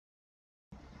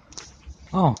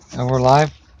Oh, and we're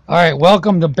live? All right,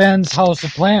 welcome to Ben's House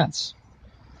of Plants,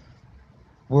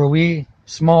 where we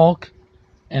smoke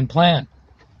and plant.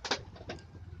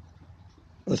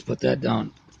 Let's put that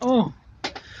down. Oh,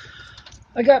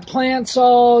 I got plants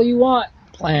all you want.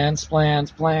 Plants,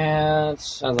 plants,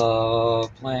 plants. I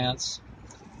love plants.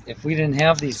 If we didn't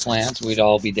have these plants, we'd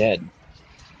all be dead.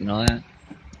 You know that?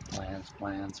 Plants,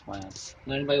 plants, plants.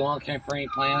 Anybody want to for any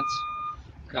plants?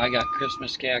 I got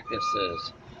Christmas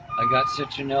cactuses. I got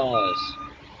citronellas.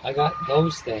 I got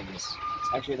those things.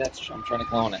 Actually, I'm trying to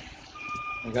clone it.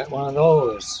 I got one of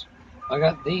those. I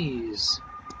got these.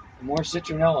 More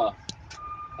citronella.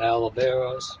 Aloe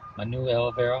veras. My new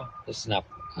aloe vera. This is not,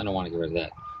 I don't want to get rid of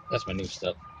that. That's my new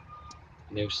stuff.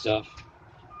 New stuff.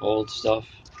 Old stuff.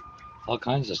 All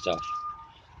kinds of stuff.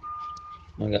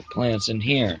 I got plants in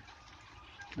here.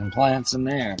 And plants in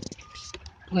there.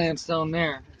 Plants down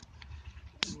there.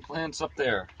 And plants up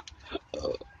there.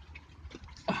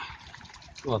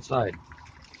 Go outside.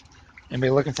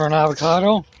 Anybody looking for an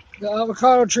avocado? The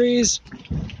avocado trees.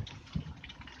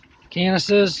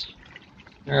 Canises.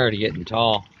 They're already getting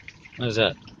tall. What is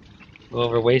that? A little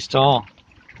over waist tall.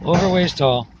 Over waist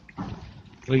tall.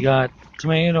 We got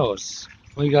tomatoes.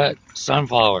 We got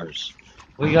sunflowers.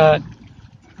 We got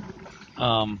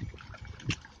um,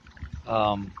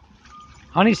 um,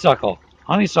 honeysuckle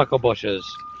bushes.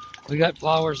 We got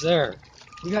flowers there.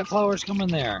 We got flowers coming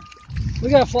there. We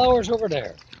got flowers over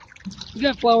there. We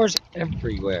got flowers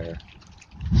everywhere.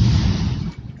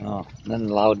 Oh, and then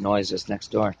the loud noises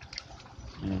next door.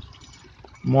 Yeah.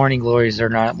 Morning glories are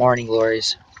not morning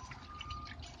glories.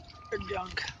 They're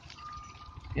junk.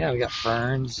 Yeah, we got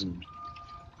ferns and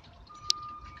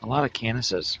a lot of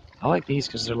canises. I like these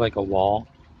because they're like a wall.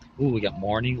 Ooh, we got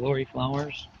morning glory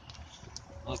flowers.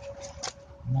 Look,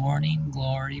 morning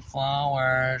glory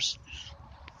flowers.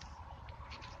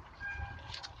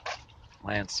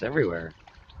 Plants everywhere.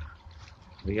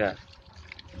 We got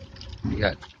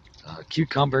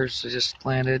cucumbers I just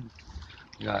planted.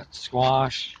 We got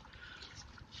squash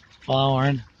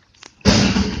flowering.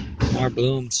 More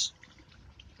blooms.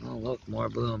 Oh look, more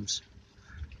blooms.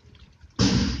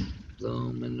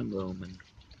 Blooming and blooming.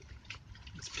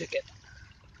 Let's pick it.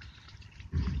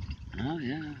 Oh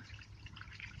yeah.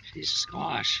 She's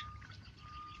squash.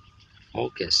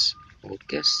 Focus.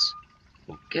 Focus.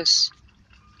 Focus.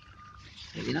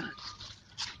 Maybe not.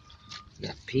 We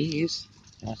got peas.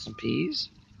 You want some peas?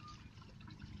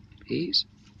 Peas.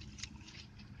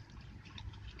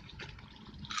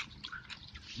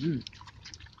 Mmm.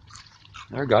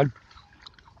 They're good.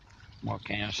 More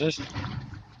canises.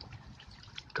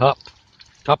 Cup.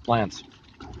 Cup plants.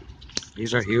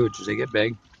 These are huge. They get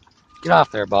big. Get off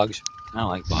there, bugs. I don't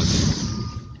like bugs.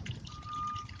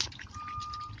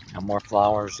 And more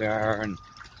flowers there, and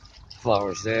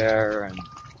flowers there, and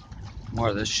more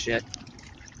of this shit.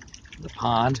 The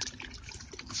pond.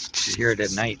 You hear it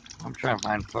at night. I'm trying to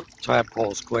find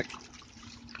tadpoles quick.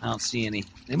 I don't see any.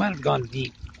 They might have gone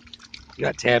deep. You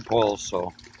got tadpoles,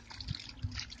 so.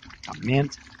 Got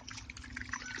mint.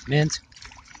 Mint.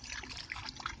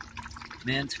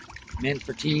 Mint. Mint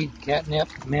for tea. Catnip.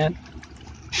 Mint.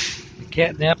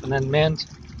 Catnip, and then mint.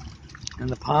 And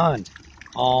the pond.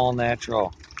 All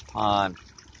natural. Pond.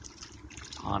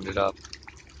 Ponded up.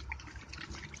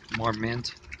 More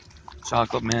mint.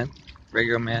 Chocolate mint.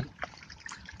 Regular mint.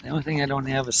 The only thing I don't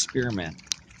have is spearmint.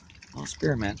 Well,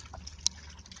 spearmint.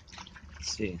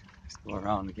 Let's see. Let's go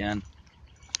around again.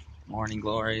 Morning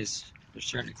glories. They're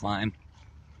starting to climb.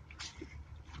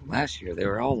 Last year they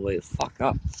were all the way the fuck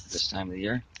up this time of the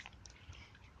year.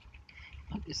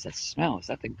 What is that smell? Is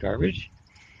that the garbage?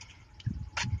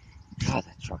 God,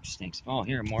 that truck stinks. Oh,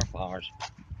 here are more flowers.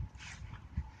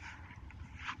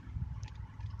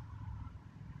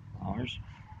 Flowers.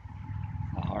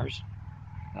 Flowers.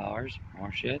 Flowers.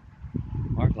 More shit.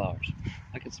 More flowers.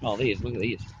 I can smell these. Look at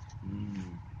these.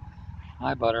 Mm.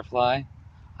 Hi, butterfly.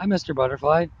 Hi, Mr.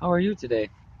 Butterfly. How are you today?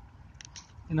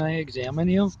 Can I examine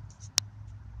you?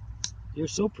 You're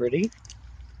so pretty.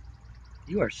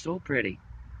 You are so pretty.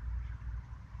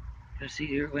 Can I see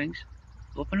your wings?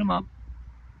 Open them up.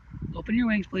 Open your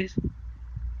wings, please.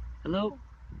 Hello?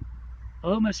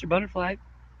 Hello, Mr. Butterfly.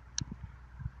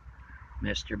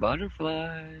 Mr.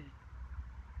 Butterfly.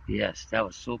 Yes, that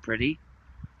was so pretty.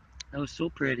 That was so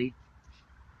pretty.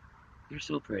 You're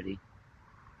so pretty.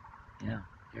 Yeah,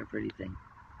 you're a pretty thing.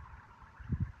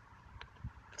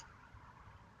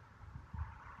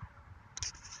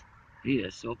 He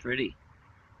is so pretty.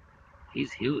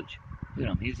 He's huge. Look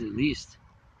at him. He's at least,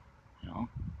 you know,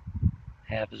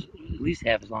 at least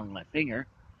half as long as my finger.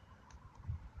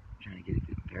 I'm trying to get a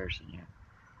good comparison here.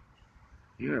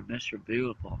 You're a Mr.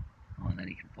 Beautiful. Oh, and then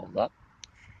he can fold up.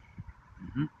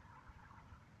 Mm-hmm.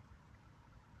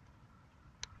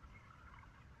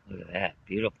 Look at that.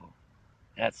 Beautiful.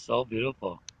 That's so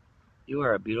beautiful. You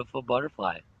are a beautiful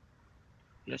butterfly.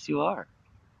 Yes, you are.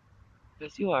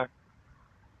 Yes, you are.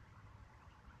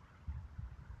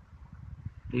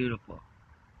 Beautiful.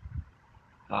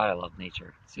 God, I love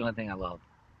nature. It's the only thing I love.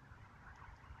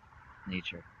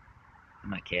 Nature.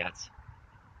 And my cats.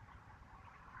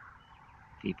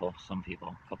 People. Some people.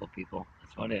 A couple people.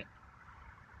 That's about it.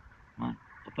 Come on.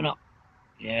 Open up.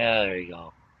 Yeah, there you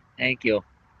go. Thank you.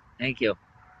 Thank you.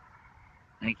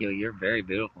 Thank you. You're very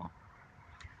beautiful.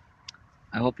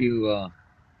 I hope you,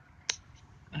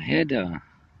 I had, I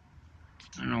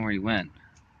don't know where you went.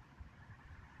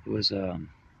 It was, a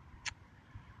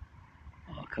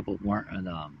couple of worms,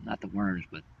 not the worms,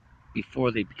 but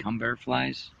before they become bear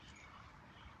flies.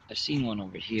 I seen one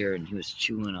over here, and he was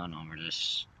chewing on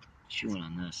chewing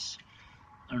on this.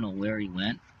 I don't know where he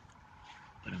went,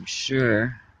 but I'm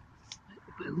sure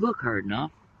if I look hard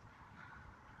enough,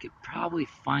 I could probably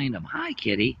find him. Hi,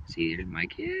 kitty. See, there's my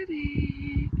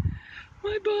kitty.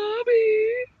 My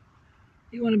Bobby.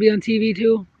 You want to be on TV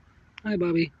too? Hi,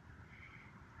 Bobby.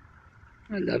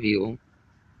 I love you.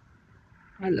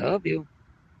 I love you.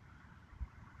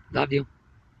 Love you.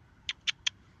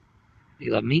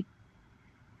 You love me?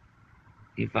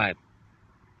 Give me five.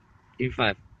 Give me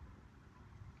five.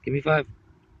 Give me five.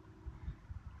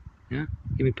 Yeah?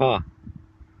 Give me paw.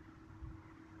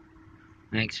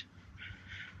 Thanks.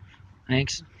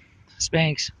 Thanks.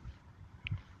 Spanks.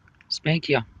 Spank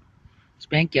ya.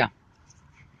 Spank ya.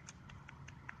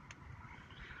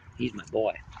 He's my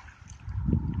boy.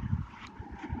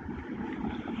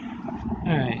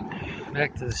 Alright.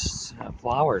 Back to this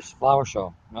flowers. Flower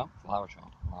show. No, flower show.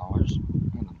 Flowers.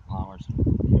 Look at them flowers.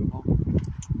 Beautiful.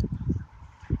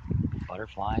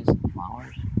 Butterflies and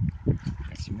flowers.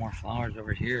 Got some more flowers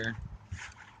over here.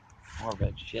 More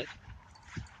red shit.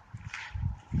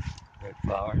 Red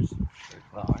flowers. Red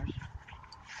flowers.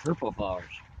 Purple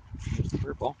flowers. Here's the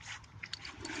purple.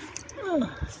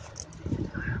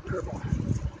 Purple.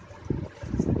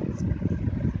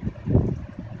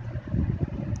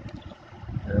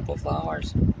 Purple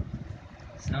flowers.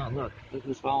 Oh, look. Look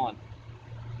who's falling.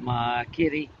 My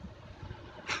kitty.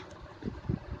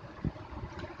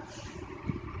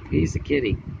 He's the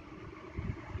kitty.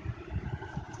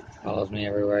 Follows me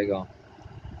everywhere I go.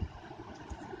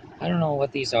 I don't know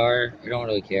what these are. I don't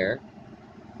really care.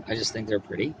 I just think they're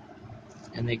pretty.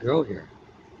 And they grow here.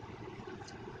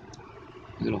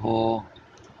 Little hole.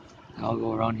 I'll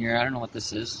go around here. I don't know what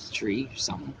this is. It's a tree or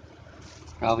something.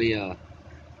 Probably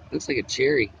looks like a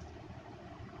cherry.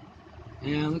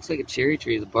 Yeah, it looks like a cherry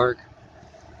tree, the bark.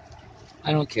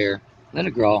 I don't care. Let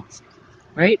it grow.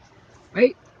 Right?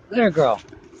 Right? Let it grow.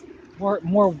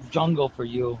 More jungle for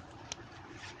you.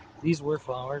 These were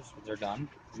flowers, but they're done.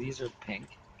 These are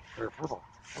pink. They're purple.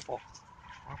 Purple.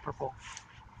 More purple.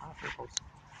 More purples.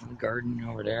 In the garden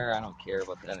over there, I don't care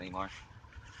about that anymore.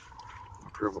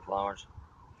 More purple flowers.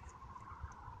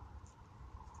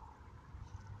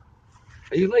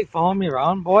 Are you like following me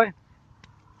around, boy?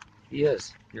 He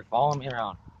is. You're following me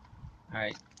around.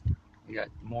 Alright. We got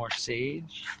more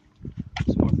sage.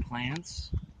 Some more plants.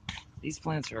 These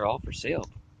plants are all for sale.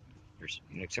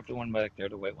 Except the one back there,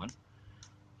 the white one.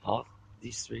 All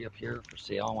these three up here are for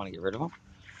sale. I want to get rid of them.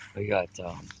 We got,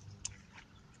 oh,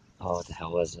 what the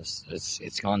hell is this?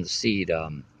 It's gone to seed.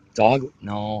 Dogwood,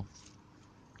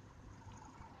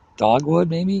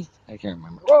 maybe? I can't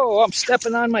remember. Whoa, I'm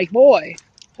stepping on my boy.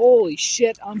 Holy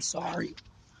shit, I'm sorry.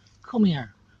 Come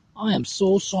here. I am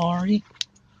so sorry.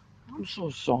 I'm so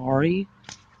sorry.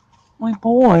 My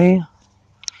boy.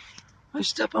 I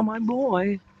stepped on my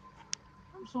boy.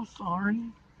 I'm so sorry.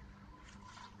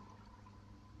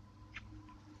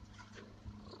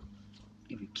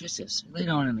 Give you kisses. Lay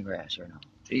down in the grass right now.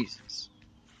 Jesus.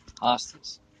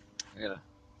 Hostas. I gotta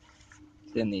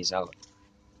thin these out.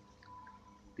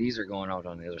 These are going out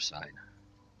on the other side.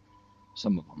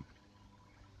 Some of them.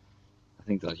 I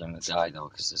think they're going to die though,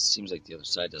 because it seems like the other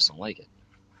side doesn't like it.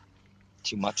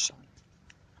 Too much sun.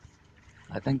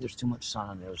 I think there's too much sun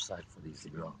on the other side for these to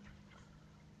grow.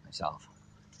 Myself.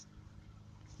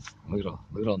 Look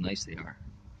at how nice they are.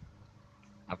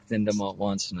 I've thinned them out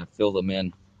once and I filled them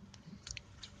in.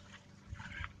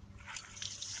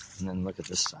 And then look at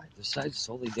this side. This side's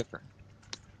totally different.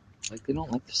 Like they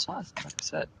don't like the sun. Like I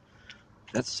said,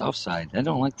 that's the south side. They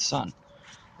don't like the sun.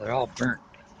 They're all burnt.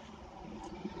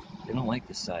 They don't like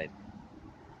this side.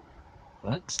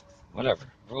 But whatever.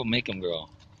 We'll make them grow.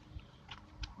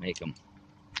 Make them.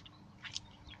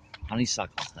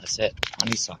 Honeysuckle. That's it.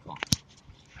 Honeysuckle.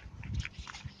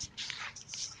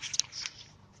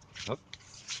 Oh.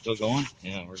 Still going?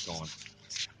 Yeah, we're going.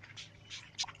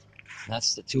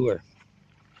 That's the tour.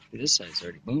 This side's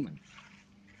already booming.